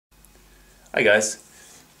Hi guys.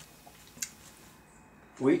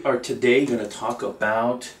 We are today going to talk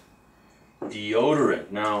about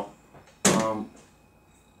deodorant. Now, I'm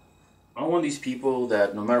one of these people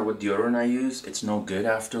that no matter what deodorant I use, it's no good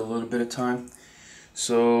after a little bit of time.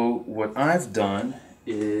 So what I've done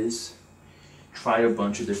is tried a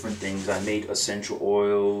bunch of different things. I made essential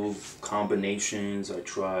oil combinations. I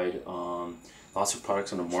tried lots of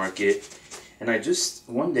products on the market. And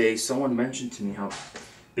one day someone mentioned to me how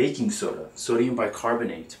baking soda, sodium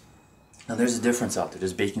bicarbonate. Now there's a difference out there.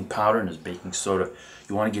 There's baking powder and there's baking soda.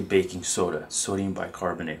 You want to get baking soda, sodium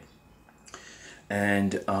bicarbonate.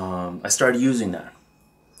 And I started using that.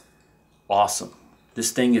 Awesome.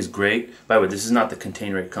 This thing is great. By the way, this is not the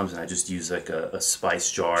container it comes in. I just use like a spice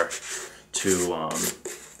jar to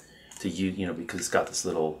use, because it's got this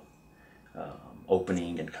little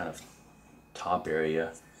opening and kind of top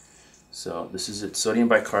area. So this is it, sodium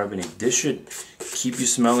bicarbonate. This should keep you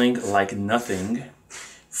smelling like nothing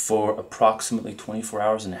for approximately 24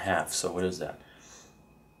 hours and a half. So what is that?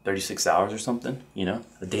 36 hours or something,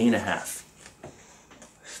 a day and a half.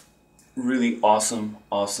 Really awesome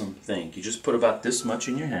thing. You just put about this much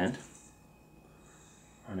in your hand.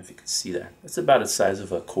 I don't know if you can see that. It's about the size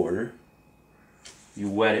of a quarter. You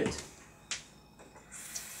wet it.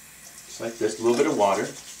 Just like this, a little bit of water.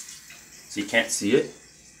 So you can't see it.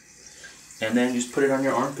 And then just put it on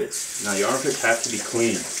your armpits. Now your armpits have to be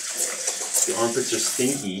clean. If your armpits are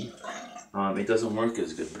stinky, it doesn't work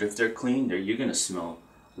as good. But if they're clean, you're going to smell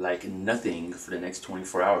like nothing for the next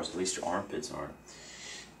 24 hours. At least your armpits aren't.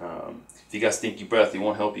 If you got stinky breath, it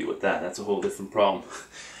won't help you with that. That's a whole different problem.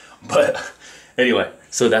 But anyway,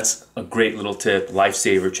 so that's a great little tip.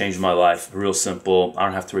 Lifesaver, changed my life. Real simple. I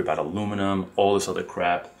don't have to worry about aluminum, all this other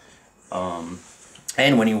crap.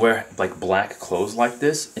 And when you wear like black clothes like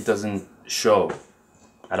this, it doesn't show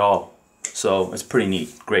at all. So it's pretty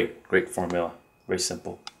neat. Great formula. Very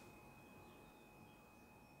simple.